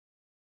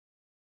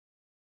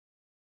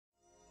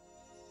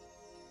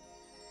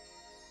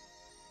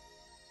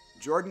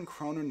Jordan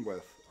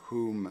Cronenweth,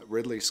 whom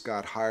Ridley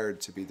Scott hired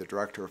to be the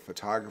director of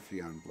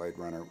photography on Blade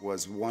Runner,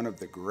 was one of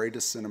the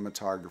greatest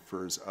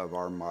cinematographers of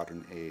our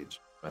modern age.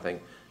 I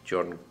think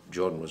Jordan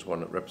was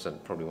one that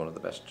represented probably one of the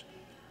best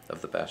of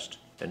the best.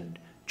 And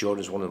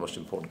Jordan is one of the most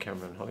important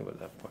cameramen in Hollywood at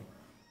that point.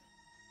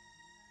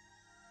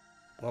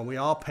 Well, we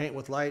all paint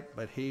with light,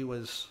 but he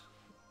was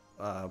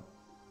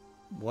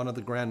one of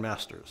the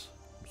grandmasters,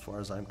 as far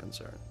as I'm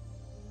concerned.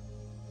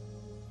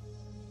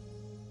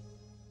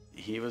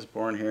 He was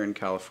born here in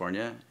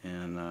California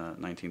in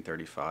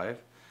 1935,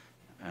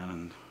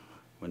 and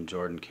when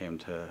Jordan came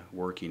to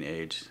working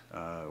age,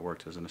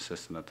 worked as an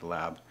assistant at the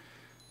lab,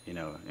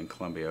 in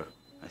Columbia.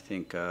 I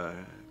think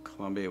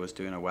Columbia was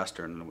doing a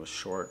Western and was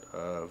short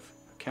of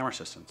camera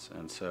assistants,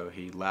 and so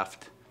he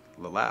left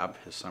the lab,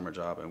 his summer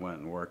job, and went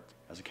and worked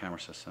as a camera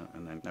assistant,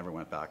 and then never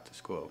went back to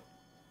school.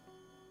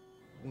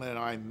 When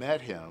I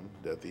met him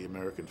at the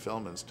American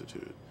Film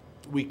Institute,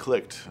 we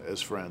clicked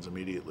as friends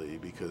immediately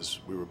because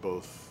we were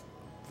both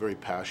very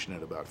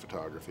passionate about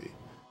photography.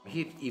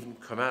 He'd even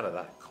come out of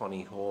that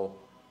Connie Hall,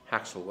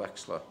 Haxel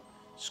Wexler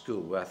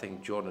school, where I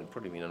think Jordan had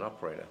probably been an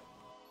operator.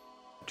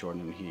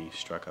 Jordan and he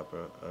struck up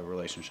a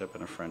relationship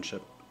and a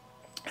friendship,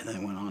 and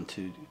then went on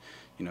to,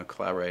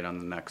 collaborate on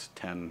the next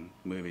 10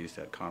 movies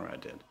that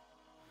Conrad did.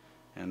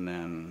 And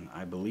then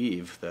I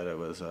believe that it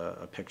was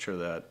a picture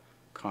that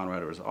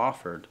Conrad was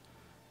offered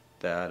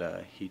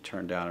that he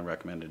turned down and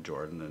recommended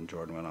Jordan, and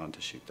Jordan went on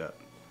to shoot that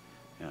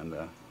and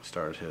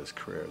started his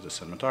career as a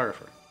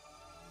cinematographer.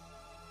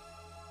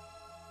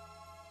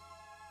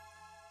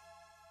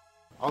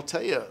 I'll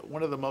tell you,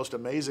 one of the most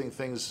amazing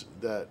things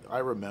that I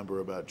remember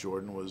about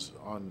Jordan was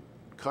on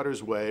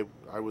Cutter's Way.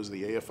 I was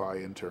the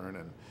AFI intern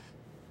and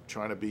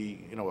trying to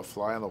be, a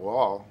fly on the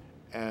wall.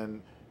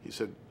 And he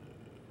said,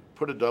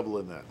 put a double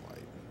in that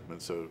light. And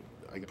so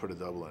I put a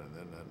double in.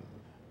 And then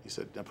he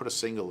said, now put a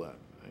single in.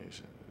 And he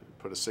said,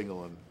 put a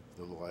single in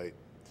the light.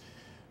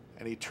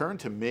 And he turned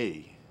to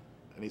me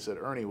and he said,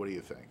 Ernie, what do you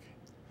think?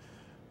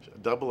 A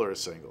double or a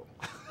single?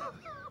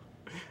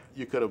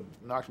 You could have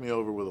knocked me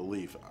over with a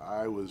leaf.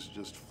 I was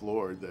just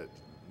floored that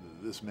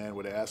this man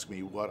would ask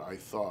me what I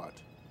thought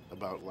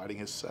about lighting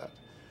his set.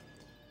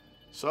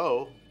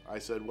 So I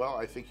said, well,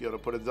 I think you ought to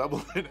put a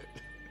double in it.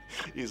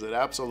 He said,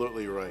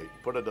 absolutely right.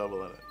 Put a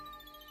double in it.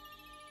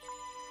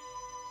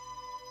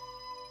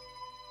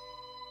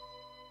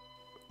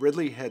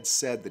 Ridley had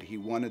said that he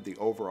wanted the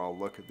overall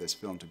look of this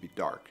film to be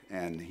dark,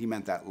 and he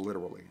meant that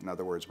literally. In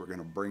other words, we're going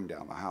to bring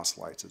down the house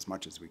lights as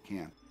much as we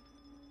can.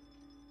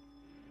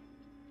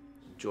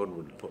 Jordan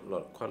would put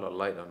quite a lot of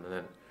light on and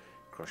then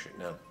crush it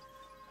down.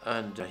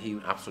 And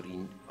he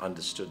absolutely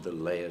understood the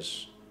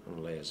layers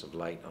and layers of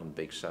light on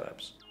big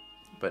setups.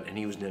 And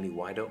he was nearly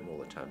wide open all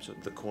the time, so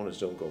the corners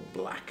don't go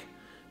black,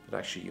 but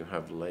actually you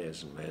have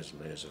layers and layers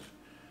and layers of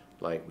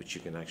light which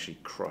you can actually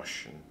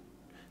crush, and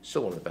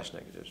still one of the best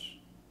negatives.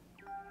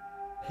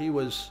 He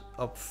was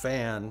a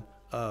fan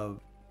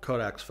of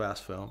Kodak's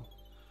fast film,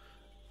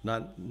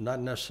 not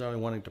necessarily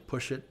wanting to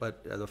push it,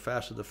 but the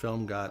faster the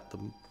film got, the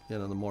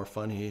more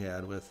fun he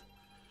had with.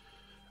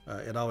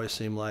 It always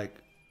seemed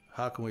like,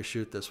 how can we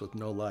shoot this with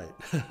no light?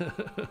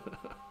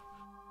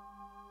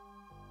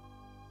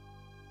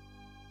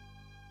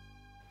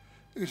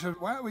 He said,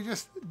 why don't we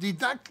just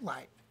deduct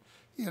light?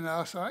 And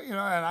I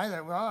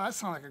thought, well, that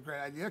sounds like a great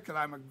idea because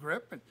I'm a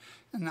grip,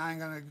 and now I'm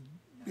going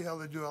to be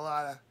able to do a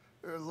lot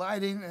of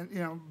lighting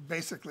and,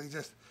 basically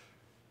just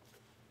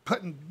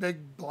putting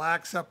big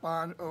blacks up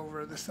on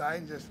over the side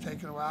and just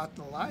taking out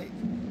the light.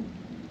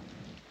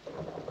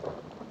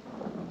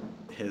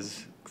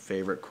 His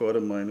favorite quote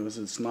of mine was,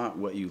 it's not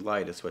what you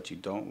light, it's what you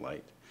don't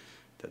light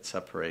that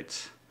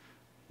separates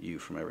you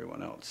from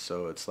everyone else.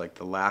 So it's like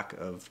the lack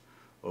of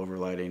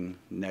overlighting,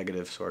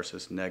 negative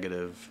sources,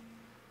 negative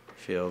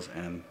fields,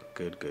 and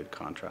good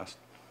contrast.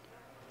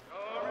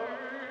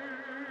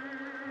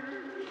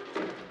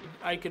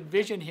 I could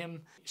vision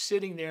him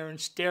sitting there and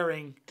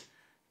staring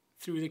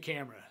through the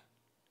camera,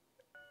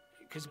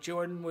 because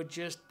Jordan would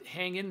just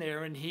hang in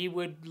there and he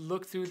would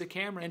look through the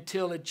camera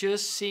until it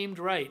just seemed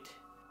right.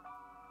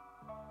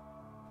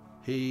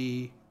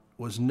 He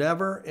was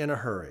never in a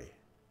hurry.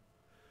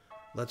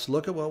 Let's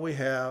look at what we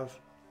have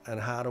and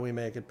how do we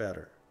make it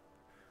better.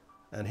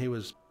 And he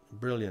was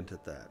brilliant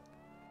at that.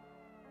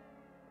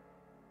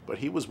 But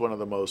he was one of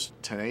the most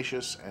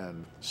tenacious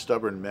and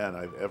stubborn men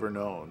I've ever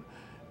known.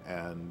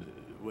 And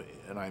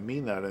I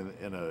mean that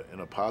in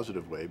a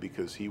positive way,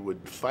 because he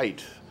would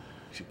fight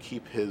to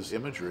keep his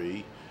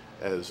imagery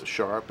as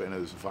sharp and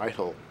as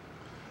vital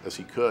as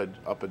he could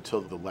up until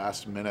the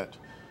last minute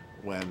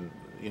when,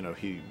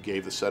 he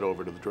gave the set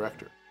over to the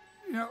director.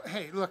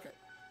 Hey, look,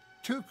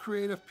 two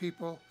creative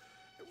people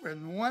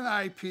in one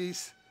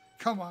eyepiece.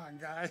 Come on,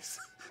 guys.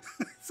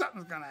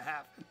 Something's going to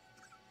happen.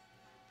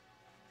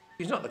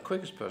 He's not the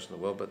quickest person in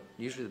the world, but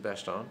usually the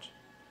best aren't.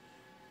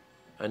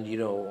 And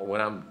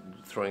when I'm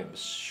throwing up a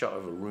shot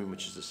of a room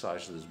which is the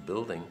size of this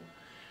building,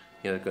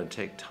 it's going to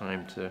take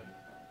time to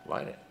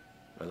light it.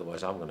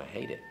 Otherwise, I'm going to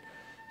hate it.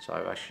 So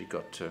I've actually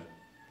got to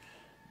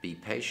be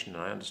patient,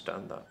 and I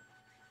understand that.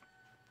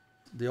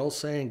 The old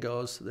saying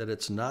goes that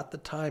it's not the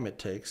time it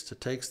takes that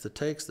takes the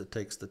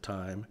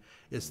time.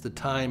 It's the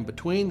time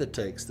between the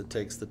takes that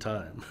takes the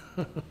time.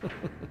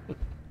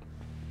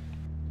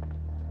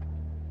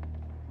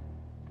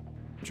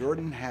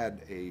 Jordan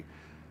had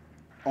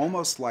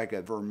almost like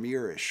a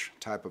Vermeerish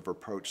type of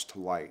approach to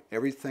light.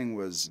 Everything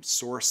was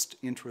sourced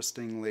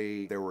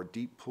interestingly. There were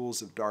deep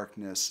pools of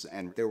darkness,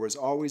 and there was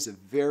always a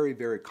very,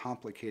 very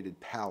complicated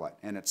palette.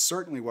 And it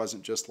certainly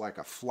wasn't just like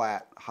a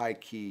flat,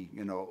 high-key,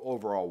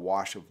 overall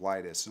wash of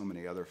light as so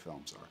many other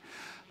films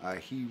are.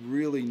 He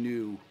really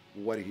knew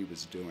what he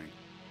was doing.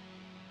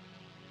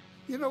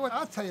 You know what?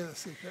 I'll tell you the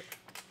secret.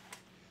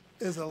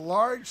 Is a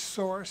large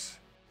source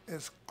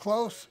as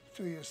close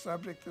to your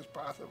subject as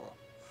possible.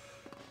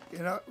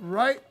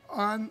 Right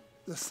on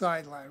the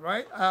sideline,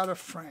 right out of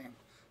frame.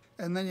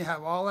 And then you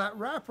have all that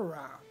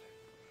wraparound.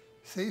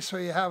 See, so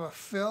you have a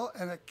fill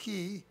and a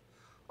key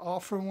all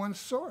from one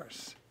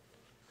source.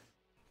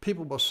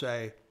 People will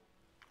say,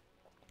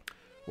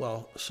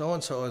 well,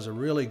 so-and-so is a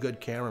really good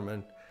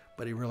cameraman,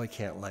 but he really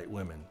can't light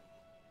women.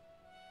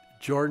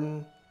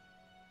 Jordan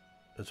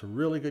is a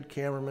really good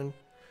cameraman,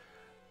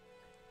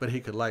 but he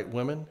could light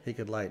women, he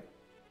could light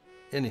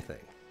anything.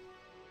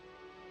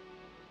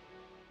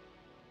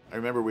 I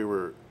remember we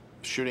were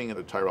shooting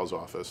at Tyrell's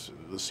office,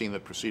 the scene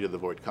that preceded the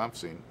Voight Kampf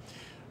scene,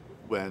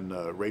 when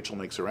Rachel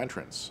makes her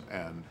entrance.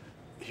 And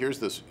here's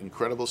this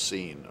incredible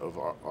scene of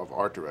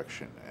art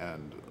direction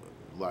and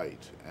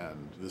light,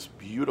 and this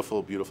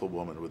beautiful, beautiful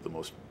woman with the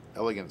most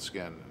elegant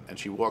skin. And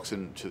she walks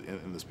in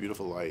this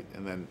beautiful light,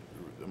 and then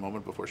a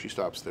moment before she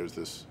stops, there's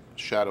this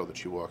shadow that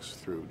she walks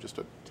through, just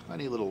a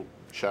tiny little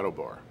shadow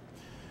bar,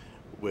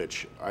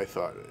 which I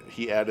thought,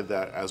 he added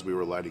that as we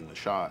were lighting the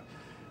shot.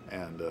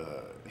 And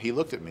he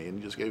looked at me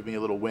and just gave me a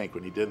little wink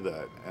when he did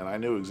that. And I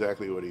knew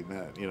exactly what he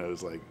meant. It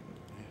was like,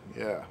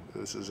 yeah,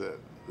 this is it.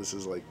 This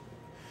is like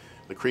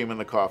the cream in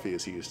the coffee,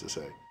 as he used to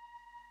say.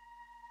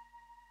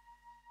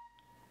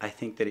 I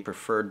think that he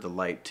preferred the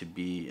light to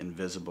be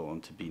invisible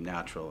and to be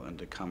natural and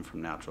to come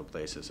from natural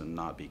places and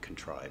not be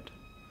contrived.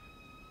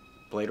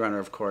 Blade Runner,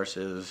 of course,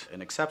 is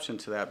an exception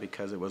to that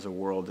because it was a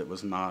world that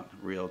was not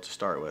real to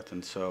start with.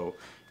 And so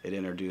it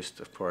introduced,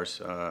 of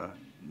course,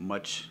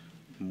 much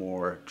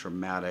more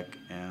dramatic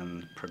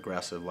and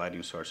progressive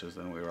lighting sources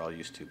than we were all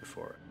used to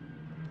before.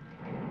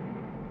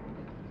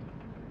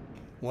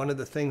 One of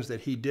the things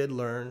that he did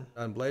learn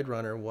on Blade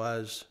Runner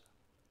was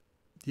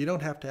you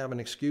don't have to have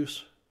an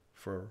excuse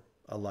for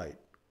a light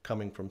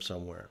coming from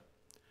somewhere.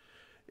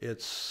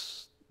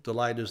 The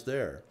light is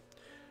there.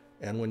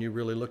 And when you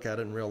really look at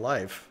it in real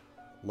life,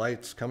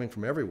 light's coming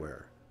from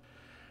everywhere.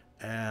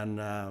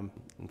 And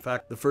in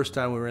fact, the first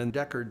time we were in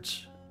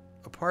Deckard's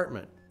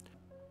apartment,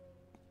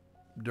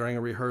 during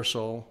a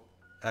rehearsal,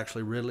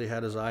 actually Ridley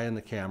had his eye on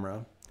the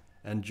camera,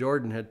 and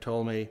Jordan had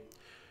told me,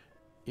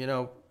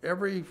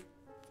 every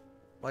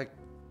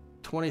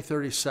 20,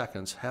 30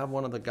 seconds, have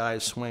one of the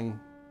guys swing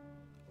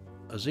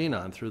a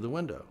xenon through the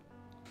window.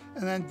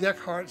 And then Dick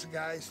Hart's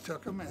guys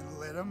took him and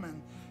lit him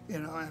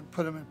and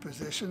put him in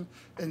position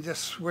and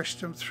just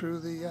swished him through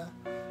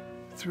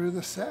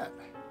the set.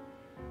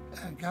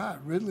 And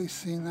God, Ridley's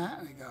seen that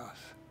and he goes,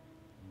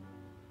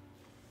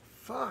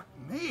 fuck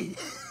me.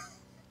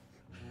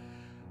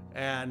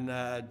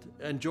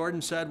 And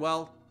Jordan said,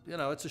 well,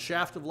 it's a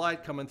shaft of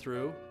light coming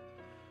through.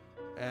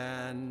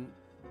 And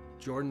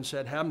Jordan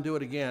said, have him do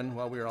it again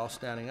while we were all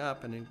standing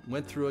up. And he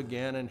went through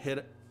again and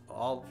hit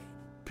all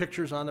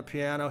pictures on the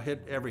piano,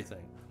 hit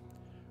everything.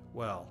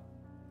 Well,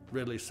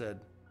 Ridley said,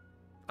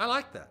 I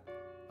like that.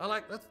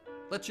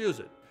 Let's use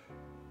it.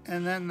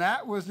 And then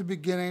that was the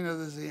beginning of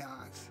the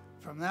Xeons.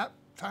 From that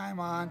time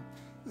on,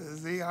 the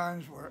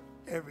Xeons were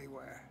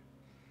everywhere.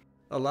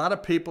 A lot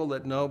of people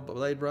that know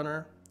Blade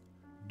Runner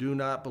do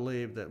not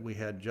believe that we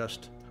had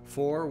just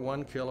 4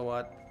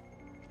 1-kilowatt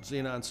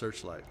xenon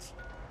searchlights.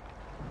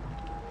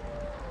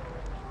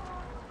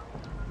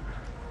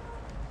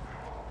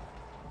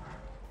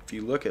 If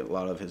you look at a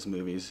lot of his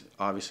movies,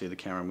 obviously the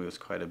camera moves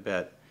quite a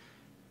bit,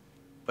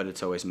 but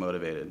it's always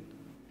motivated.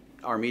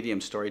 Our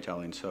medium's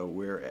storytelling, so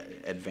we're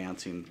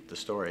advancing the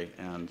story,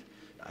 and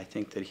I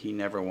think that he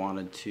never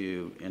wanted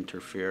to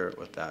interfere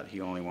with that. He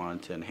only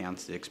wanted to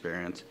enhance the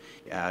experience,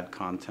 add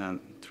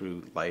content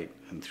through light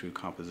and through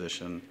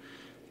composition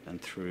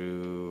and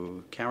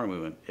through camera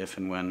movement, if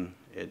and when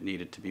it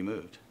needed to be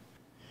moved.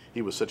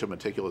 He was such a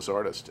meticulous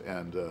artist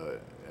and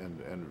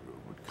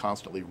would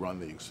constantly run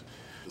the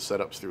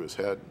setups through his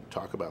head and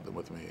talk about them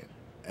with me.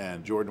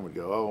 And Jordan would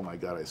go, oh my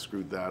God, I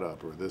screwed that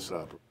up or this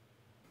up.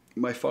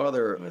 My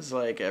father was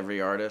like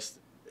every artist.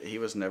 He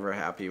was never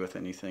happy with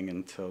anything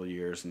until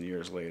years and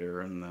years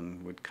later, and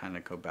then would kind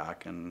of go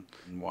back and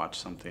watch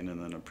something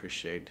and then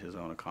appreciate his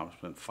own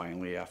accomplishment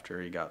finally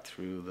after he got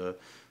through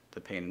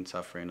the pain and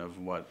suffering of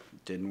what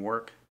didn't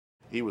work.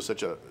 He was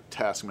such a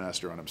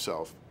taskmaster on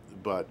himself,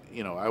 but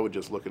I would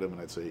just look at him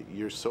and I'd say,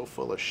 you're so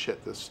full of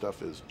shit, this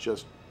stuff is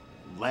just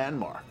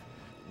landmark.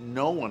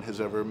 No one has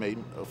ever made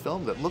a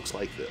film that looks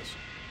like this.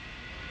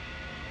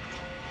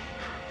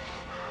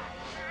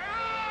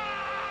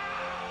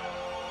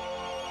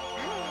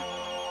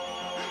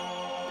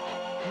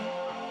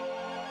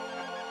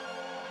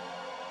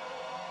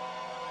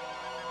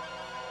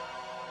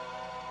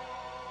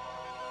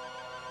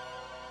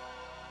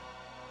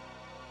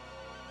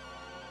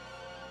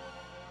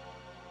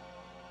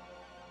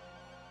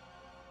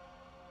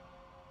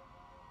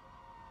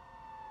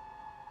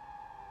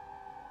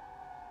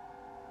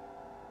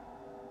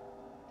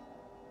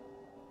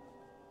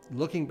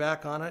 Looking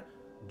back on it,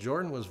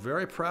 Jordan was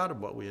very proud of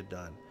what we had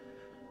done.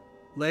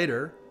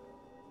 Later,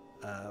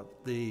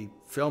 the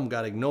film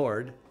got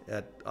ignored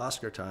at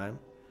Oscar time,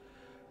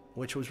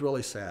 which was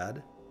really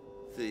sad.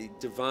 The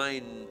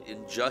divine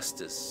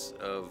injustice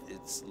of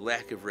its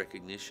lack of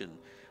recognition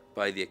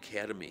by the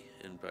Academy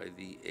and by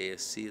the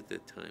ASC at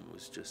that time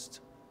was just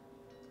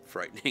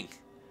frightening.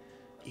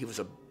 He was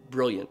a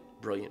brilliant,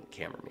 brilliant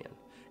cameraman,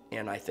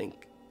 and I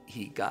think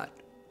he got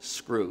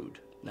screwed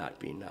not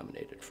being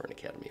nominated for an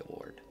Academy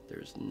Award.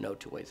 There's no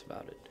two ways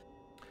about it.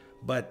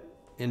 But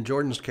in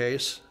Jordan's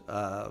case,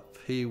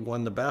 he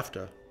won the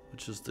BAFTA,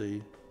 which is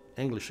the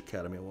English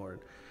Academy Award,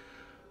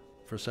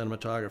 for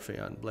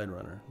cinematography on Blade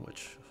Runner,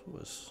 which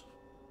was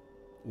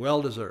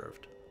well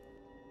deserved.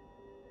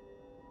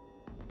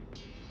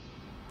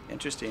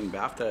 Interesting,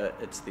 BAFTA,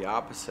 it's the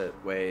opposite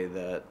way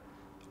that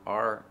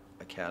our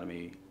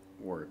Academy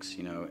works.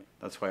 You know,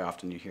 that's why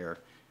often you hear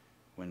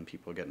when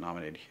people get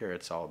nominated here,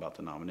 it's all about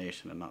the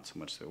nomination and not so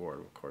much the award.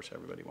 Of course,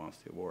 everybody wants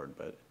the award,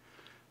 but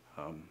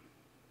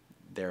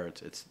there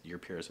it's your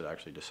peers that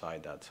actually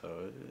decide that.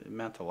 So it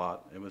meant a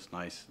lot. It was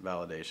nice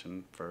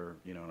validation for,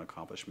 you know, an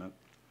accomplishment.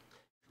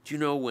 Do you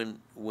know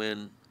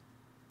when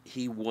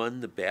he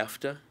won the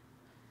BAFTA?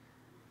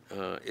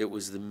 It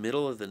was the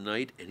middle of the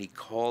night, and he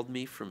called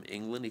me from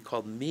England. He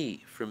called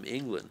me from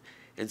England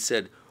and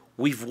said,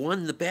 "We've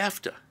won the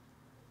BAFTA.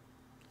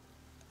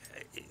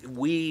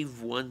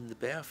 We've won the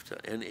BAFTA,"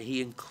 and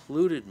he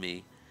included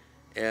me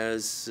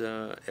as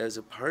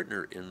a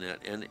partner in that,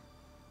 and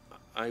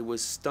I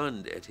was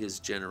stunned at his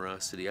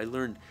generosity. I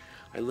learned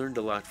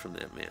a lot from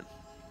that man.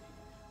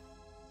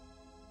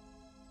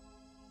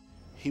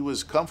 He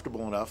was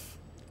comfortable enough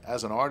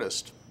as an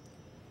artist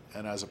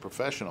and as a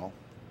professional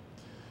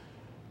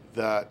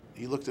that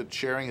he looked at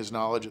sharing his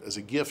knowledge as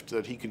a gift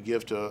that he could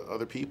give to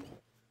other people.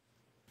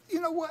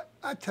 You know what?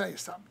 I tell you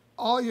something.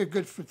 All your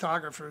good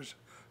photographers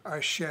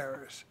are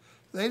sharers.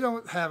 They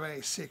don't have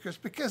any secrets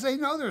because they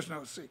know there's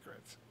no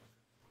secrets.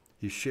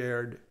 He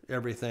shared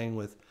everything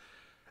with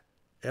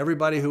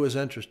everybody who was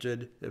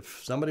interested.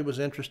 If somebody was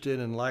interested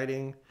in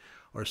lighting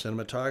or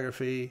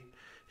cinematography,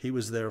 he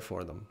was there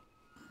for them.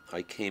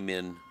 I came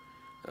in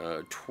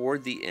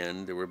toward the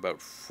end. There were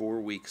about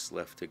 4 weeks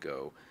left to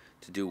go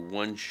to do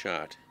one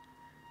shot,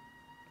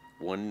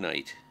 one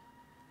night.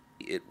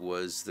 It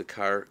was the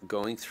car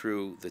going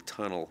through the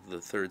tunnel, the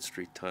 3rd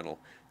Street tunnel,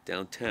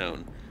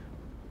 downtown,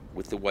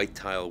 with the white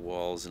tile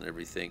walls and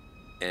everything.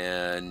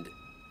 And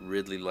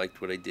Ridley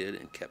liked what I did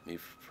and kept me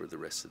for the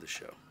rest of the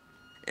show.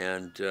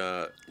 And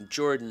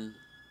Jordan,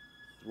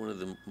 one of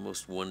the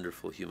most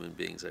wonderful human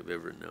beings I've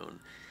ever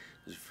known,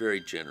 was very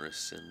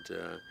generous,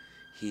 and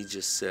he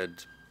just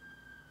said,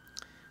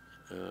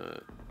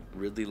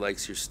 "Ridley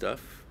likes your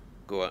stuff,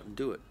 go out and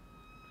do it."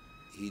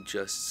 He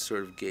just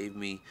sort of gave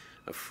me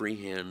a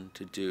free hand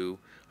to do.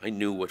 I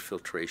knew what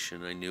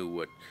filtration, I knew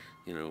what,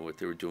 you know, what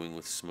they were doing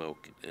with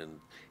smoke,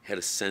 and had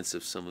a sense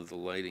of some of the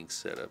lighting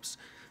setups.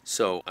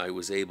 So I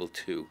was able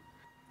to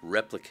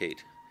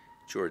replicate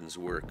Jordan's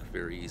work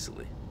very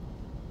easily.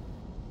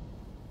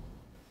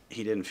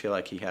 He didn't feel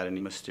like he had any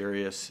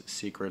mysterious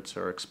secrets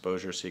or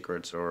exposure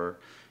secrets or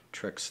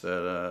tricks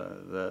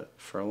that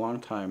for a long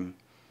time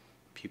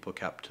people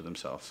kept to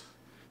themselves.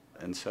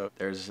 And so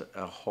there's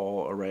a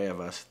whole array of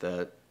us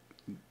that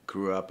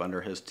grew up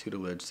under his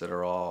tutelage that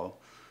are all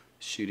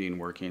shooting,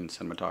 working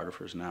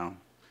cinematographers now,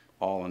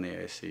 all in the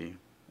ASC.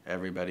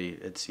 Everybody,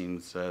 it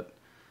seems, that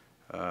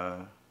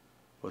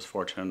was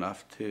fortunate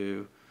enough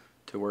to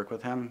work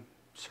with him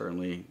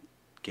certainly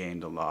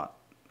gained a lot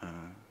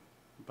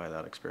by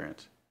that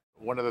experience.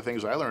 One of the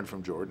things I learned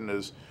from Jordan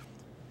is,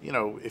 you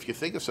know, if you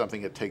think of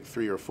something at take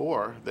 3 or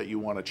 4 that you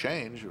want to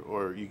change,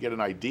 or you get an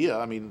idea,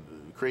 I mean,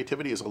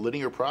 creativity is a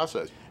linear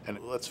process. And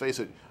let's face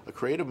it, a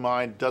creative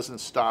mind doesn't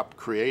stop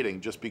creating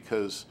just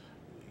because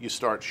you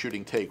start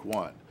shooting take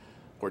 1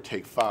 or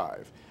take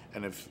 5.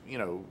 And if, you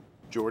know,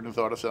 Jordan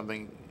thought of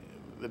something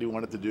that he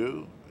wanted to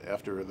do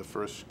after the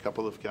first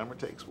couple of camera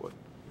takes, well,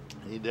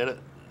 he did it,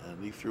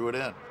 and he threw it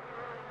in.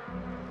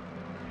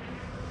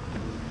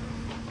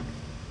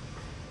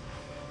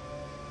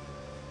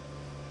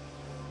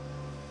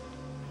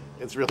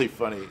 It's really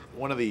funny.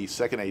 One of the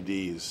second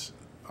ADs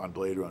on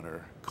Blade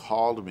Runner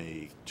called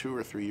me 2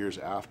 or 3 years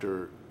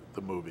after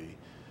the movie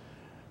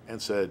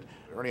and said,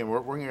 "Ernie, I'm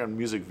working on a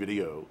music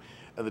video,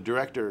 and the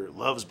director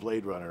loves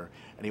Blade Runner,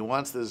 and he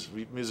wants this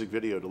music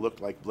video to look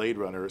like Blade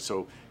Runner,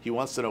 so he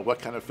wants to know what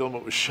kind of film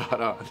it was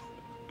shot on."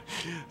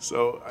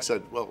 So I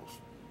said, well,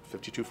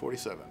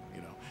 5247,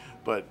 you know.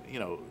 But, you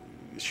know,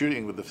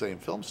 shooting with the same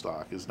film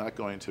stock is not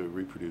going to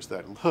reproduce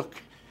that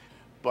look.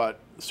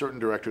 But certain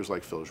directors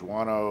like Phil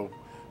Joannou,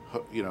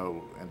 you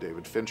know, and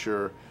David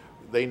Fincher,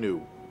 they knew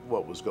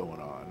what was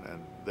going on,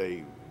 and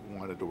they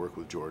wanted to work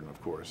with Jordan,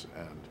 of course,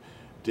 and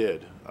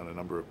did on a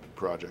number of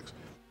projects.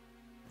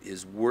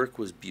 His work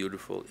was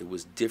beautiful. It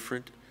was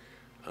different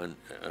on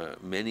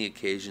many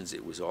occasions.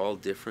 It was all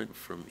different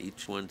from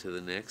each one to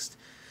the next.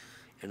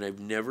 And I've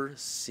never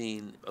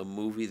seen a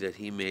movie that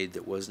he made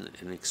that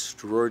wasn't an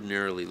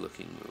extraordinarily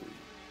looking movie.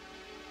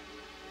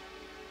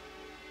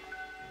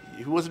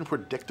 he wasn't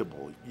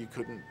predictable. You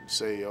couldn't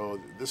say, oh,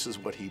 this is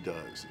what he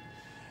does.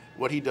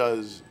 What he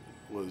does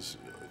was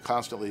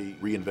constantly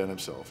reinvent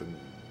himself and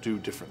do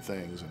different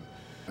things. And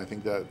I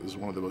think that is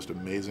one of the most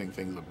amazing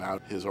things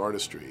about his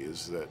artistry,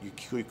 is that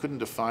you couldn't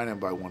define him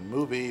by one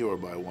movie or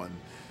by one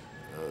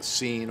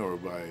scene or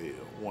by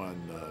one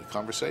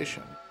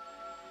conversation.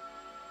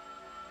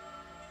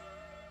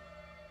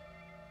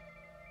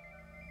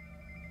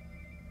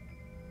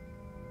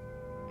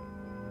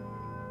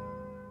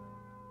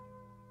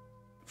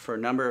 For a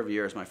number of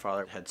years, my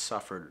father had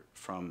suffered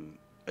from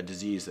a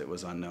disease that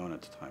was unknown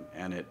at the time,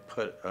 and it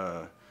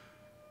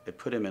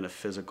put him in a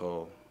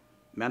physical,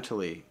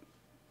 mentally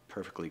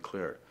perfectly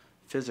clear.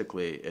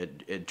 Physically,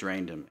 it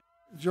drained him.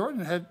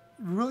 Jordan had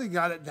really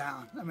got it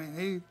down. I mean,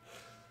 he,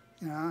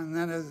 you know, and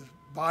then his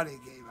body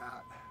gave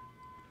out.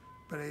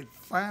 But he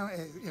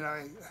finally, you know,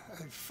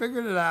 he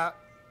figured it out,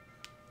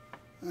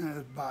 and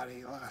his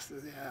body lost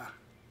it, yeah.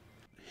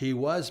 He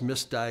was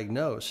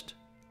misdiagnosed,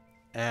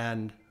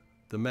 and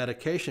the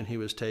medication he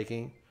was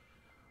taking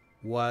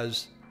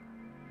was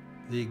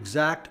the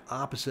exact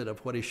opposite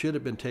of what he should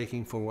have been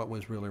taking for what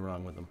was really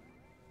wrong with him.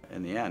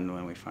 In the end,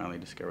 when we finally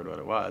discovered what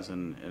it was,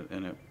 and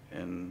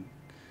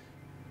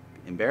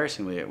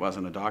embarrassingly, it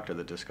wasn't a doctor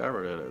that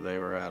discovered it. They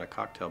were at a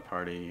cocktail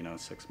party, you know,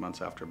 6 months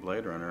after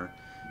Blade Runner,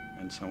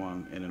 and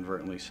someone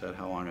inadvertently said,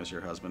 "How long has your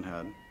husband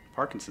had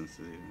Parkinson's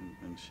disease?"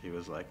 And she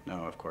was like,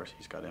 "No, of course,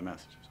 he's got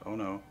MS." She said, "Oh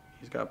no,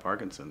 he's got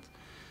Parkinson's."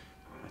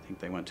 I think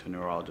they went to a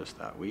neurologist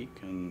that week,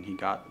 and he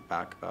got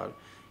back about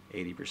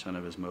 80%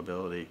 of his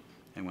mobility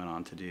and went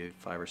on to do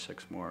 5 or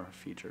 6 more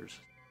features.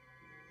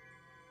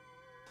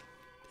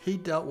 He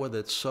dealt with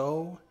it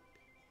so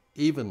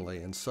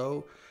evenly, and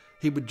so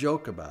he would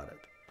joke about it.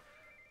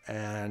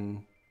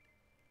 And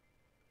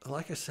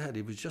like I said,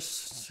 he's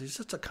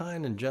just a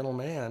kind and gentle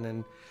man,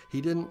 and he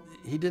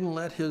didn't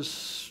let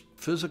his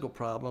physical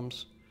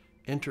problems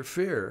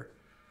interfere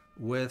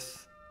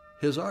with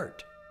his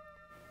art.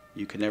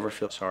 You could never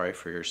feel sorry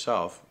for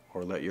yourself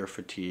or let your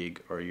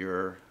fatigue or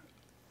your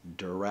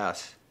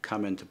duress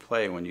come into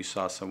play when you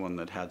saw someone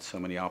that had so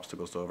many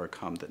obstacles to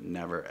overcome, that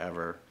never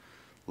ever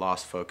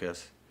lost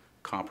focus,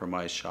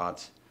 compromised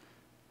shots,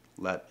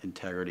 let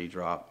integrity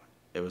drop.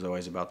 It was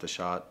always about the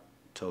shot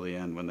till the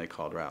end when they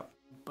called wrap.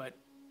 But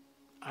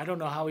I don't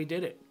know how he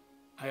did it.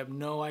 I have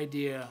no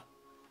idea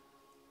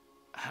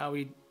how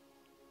he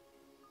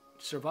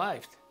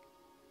survived.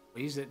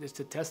 It's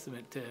a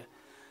testament to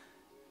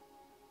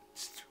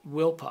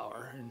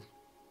willpower and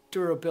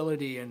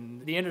durability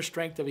and the inner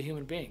strength of a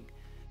human being.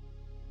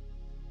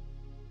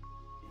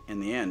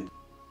 In the end,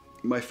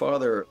 my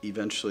father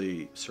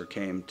eventually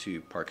succumbed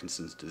to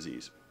Parkinson's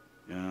disease,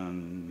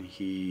 and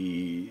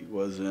he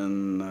was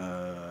in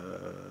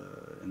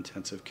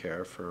intensive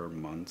care for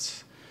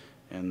months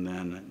and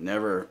then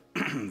never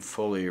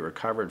fully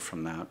recovered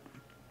from that.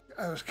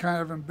 I was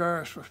kind of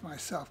embarrassed with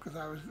myself because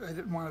I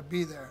didn't want to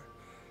be there.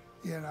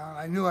 You know,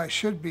 I knew I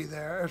should be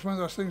there. It was one of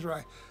those things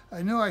where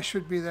I knew I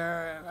should be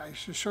there and I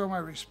should show my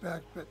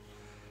respect, but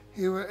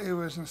he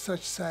was in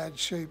such sad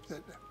shape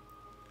that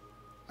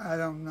I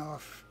don't know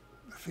if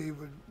he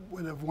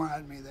would have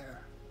wanted me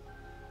there.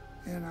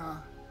 You know,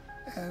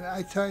 and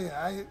I tell you,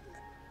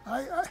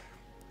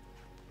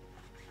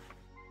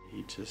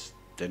 He just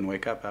didn't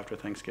wake up after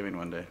Thanksgiving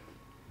one day.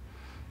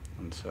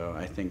 And so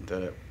I think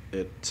that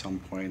at some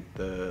point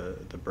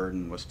the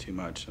burden was too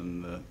much,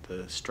 and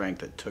the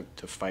strength it took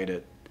to fight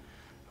it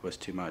was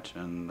too much,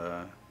 and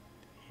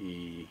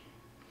he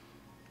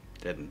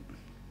didn't.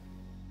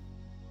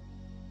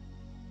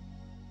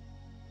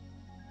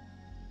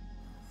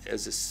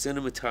 As a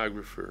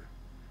cinematographer,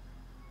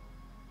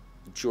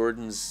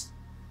 Jordan's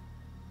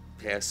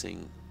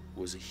passing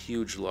was a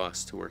huge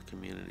loss to our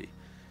community.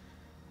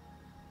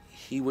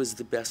 He was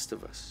the best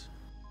of us.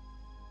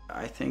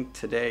 I think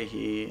today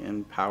he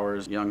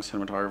empowers young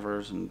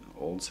cinematographers and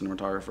old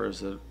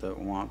cinematographers that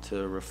want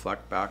to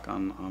reflect back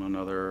on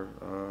another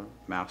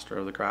master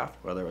of the craft,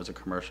 whether it was a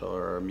commercial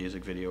or a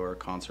music video or a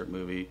concert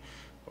movie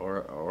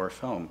or a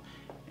film.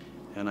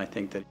 And I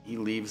think that he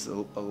leaves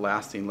a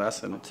lasting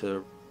lesson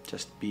to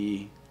just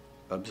be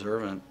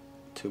observant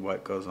to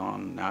what goes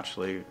on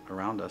naturally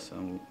around us,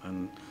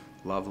 and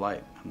love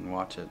light and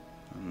watch it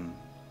and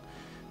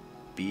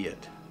be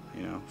it,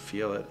 you know,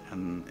 feel it,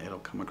 and it'll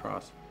come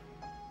across.